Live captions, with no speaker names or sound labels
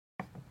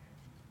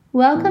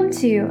Welcome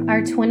to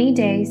our 20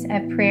 days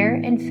of prayer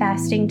and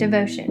fasting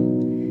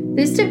devotion.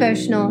 This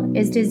devotional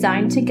is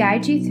designed to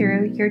guide you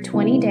through your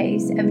 20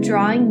 days of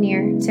drawing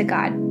near to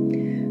God.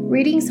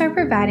 Readings are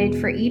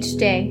provided for each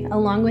day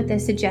along with a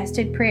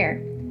suggested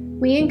prayer.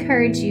 We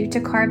encourage you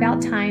to carve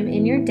out time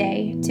in your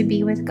day to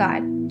be with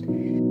God.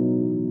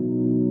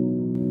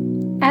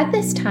 At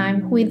this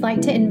time, we'd like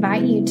to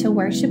invite you to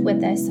worship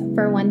with us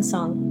for one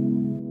song.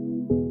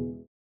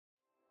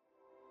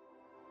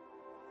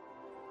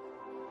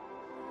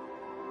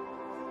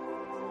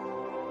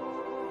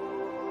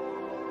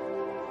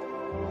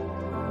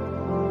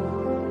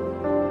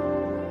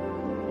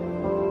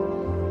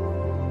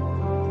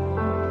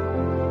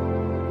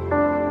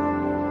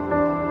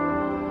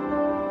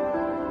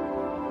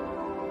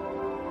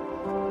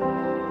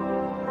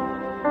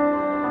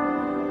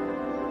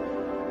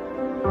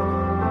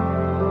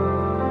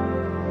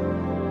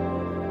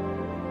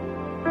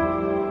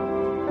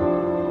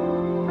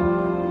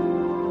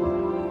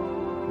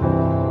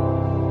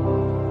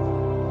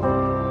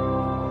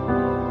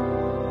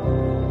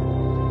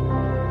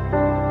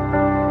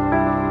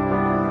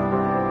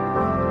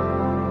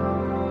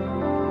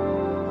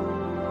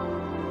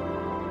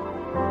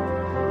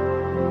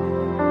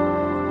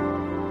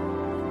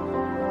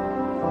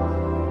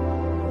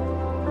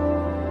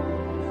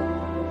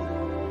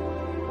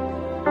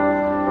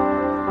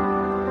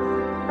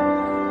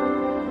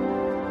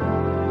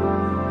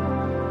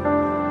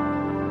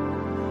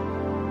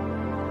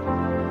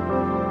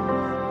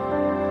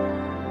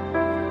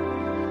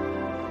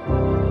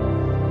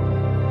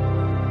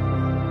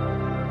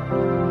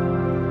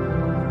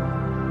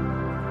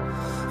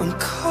 I'm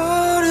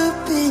caught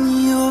up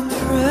in your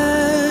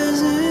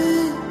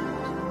presence.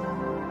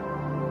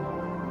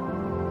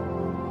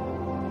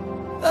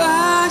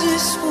 I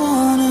just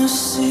wanna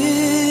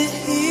sit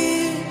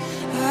here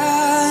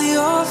at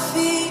your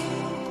feet.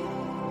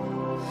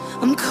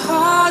 I'm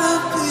caught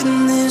up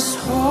in this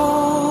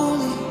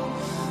holy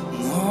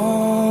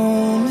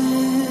moment.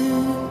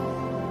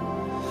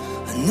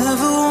 I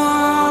never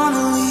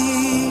wanna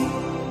leave.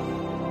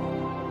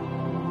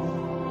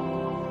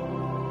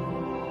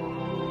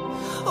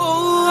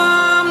 Oh,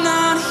 I'm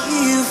not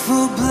here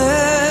for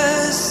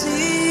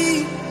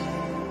blessing.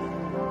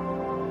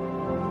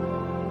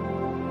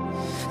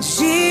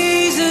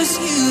 Jesus,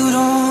 you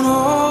don't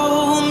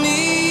owe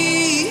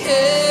me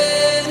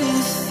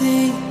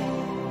anything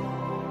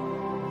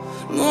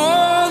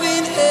more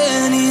than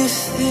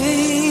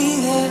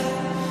anything that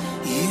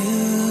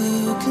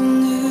you can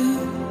do.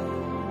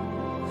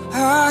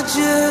 I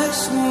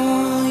just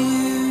want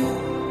you.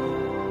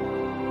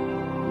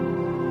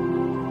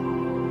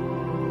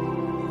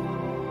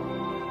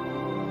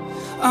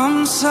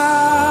 I'm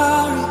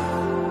sorry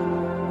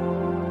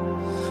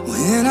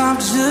when I've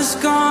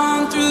just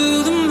gone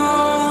through the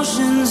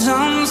motions.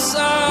 I'm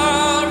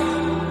sorry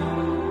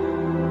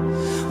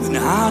when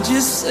I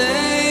just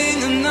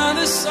sang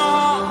another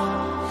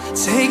song.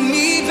 Take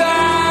me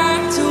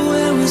back to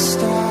where we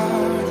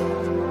started.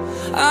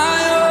 I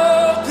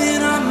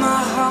open up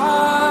my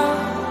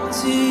heart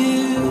to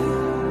you.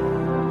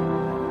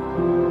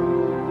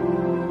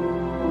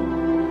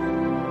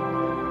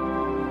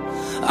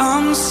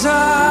 I'm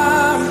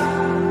sorry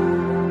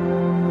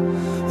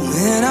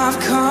when I've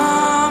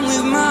come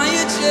with my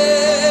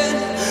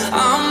agenda.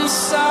 I'm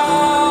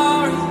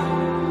sorry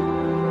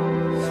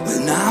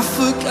when I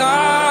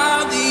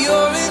forgot that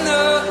you're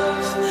enough.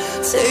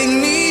 Take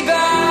me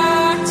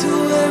back to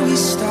where we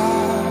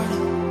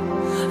started.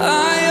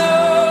 I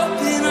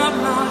open up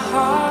my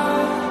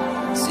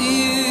heart to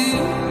you.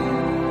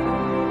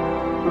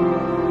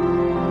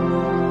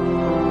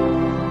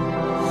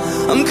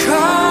 I'm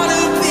caught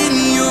up in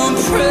your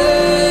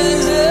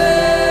presence.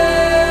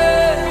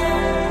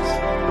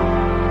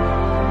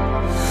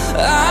 I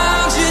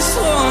just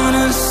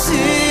wanna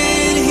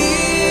sit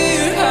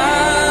here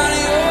at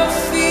your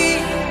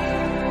feet.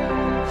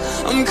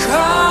 I'm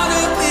caught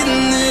up in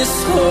this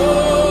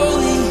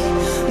holy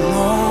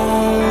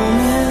moment.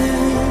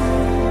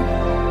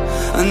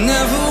 I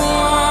never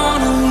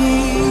wanna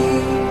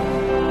leave.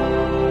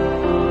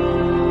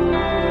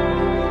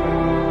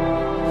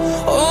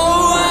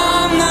 Oh,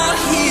 I'm not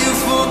here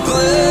for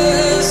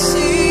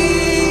blessing.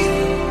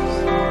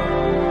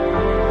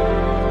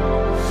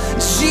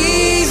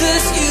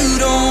 Jesus, you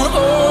don't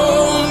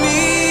owe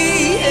me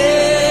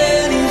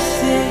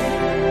anything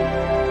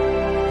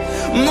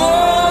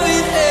more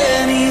than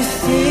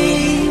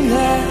anything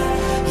that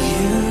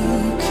you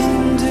can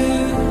do.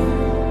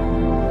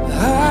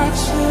 I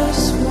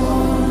just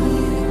want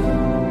you.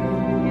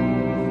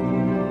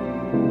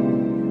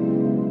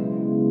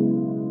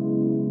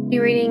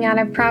 We're reading out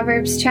of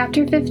Proverbs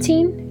chapter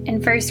 15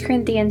 and 1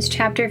 Corinthians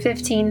chapter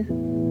 15.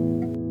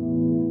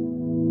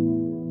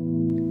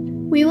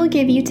 We will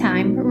give you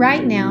time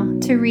right now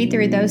to read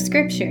through those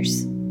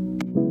scriptures.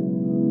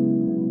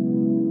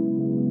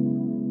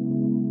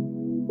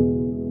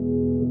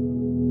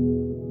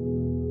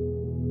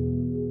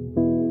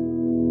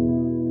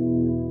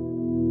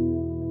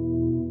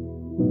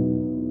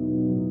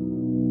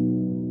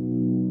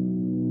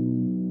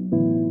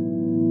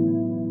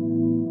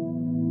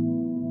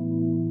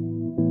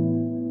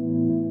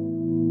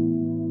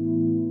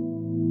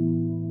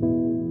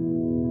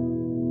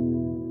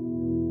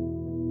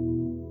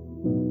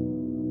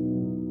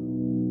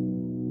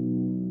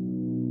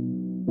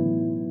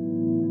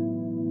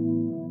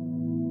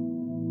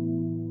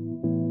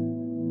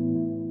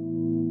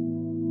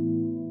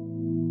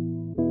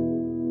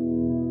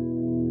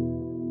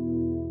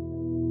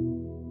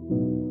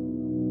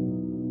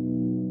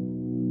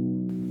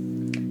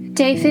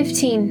 Day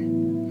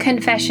 15,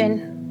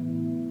 Confession.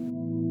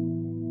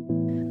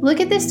 Look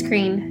at the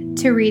screen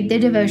to read the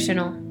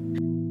devotional.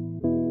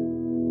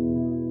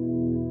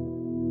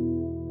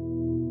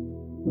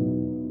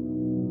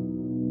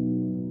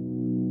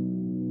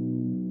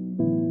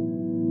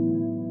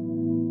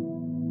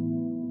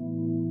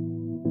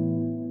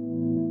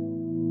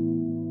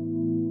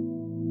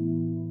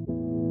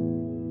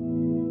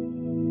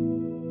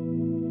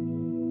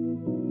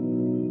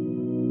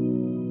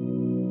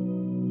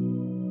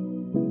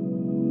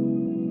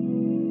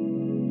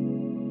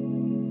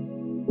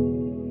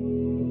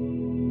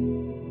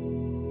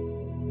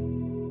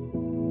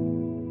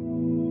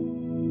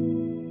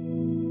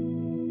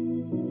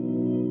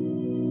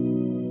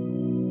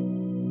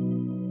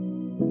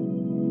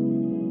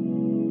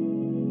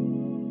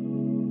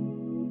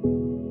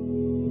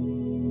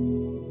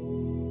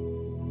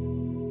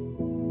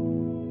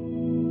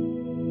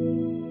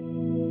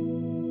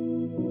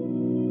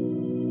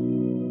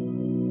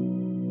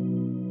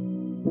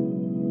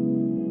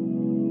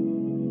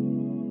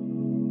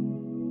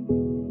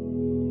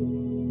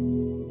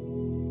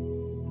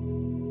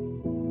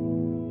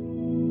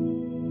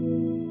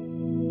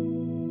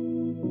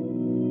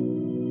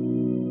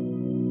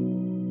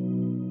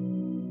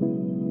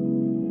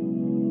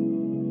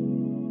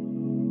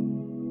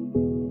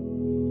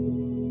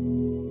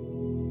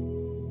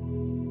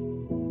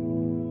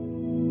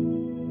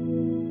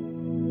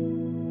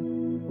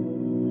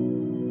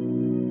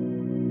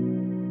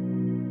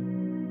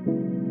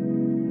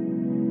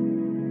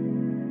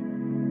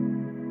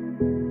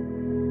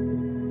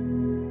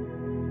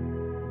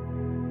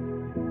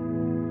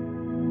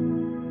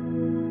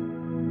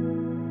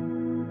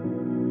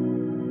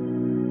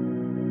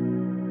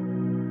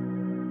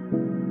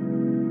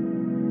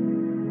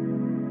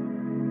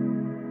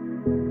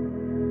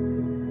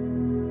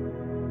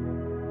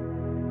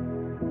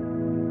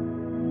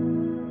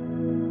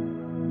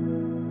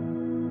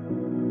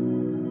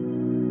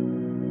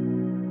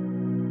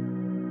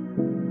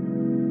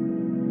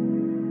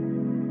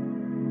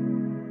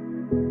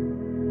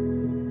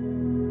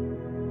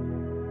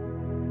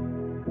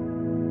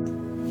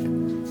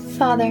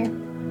 Father,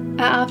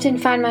 I often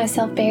find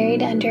myself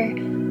buried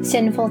under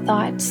sinful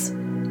thoughts.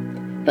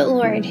 But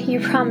Lord, you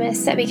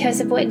promise that because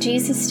of what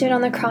Jesus stood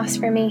on the cross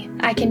for me,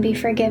 I can be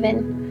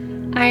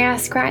forgiven. I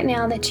ask right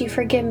now that you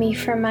forgive me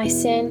for my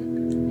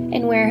sin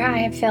and where I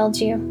have failed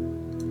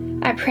you.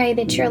 I pray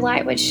that your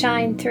light would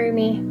shine through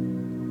me.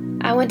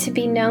 I want to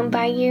be known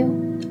by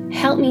you.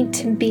 Help me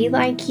to be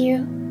like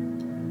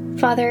you.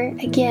 Father,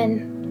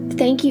 again,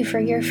 thank you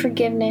for your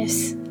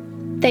forgiveness.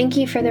 Thank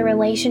you for the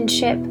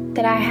relationship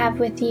that I have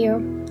with you.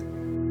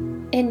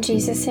 In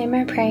Jesus' name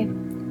I pray.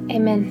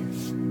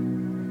 Amen.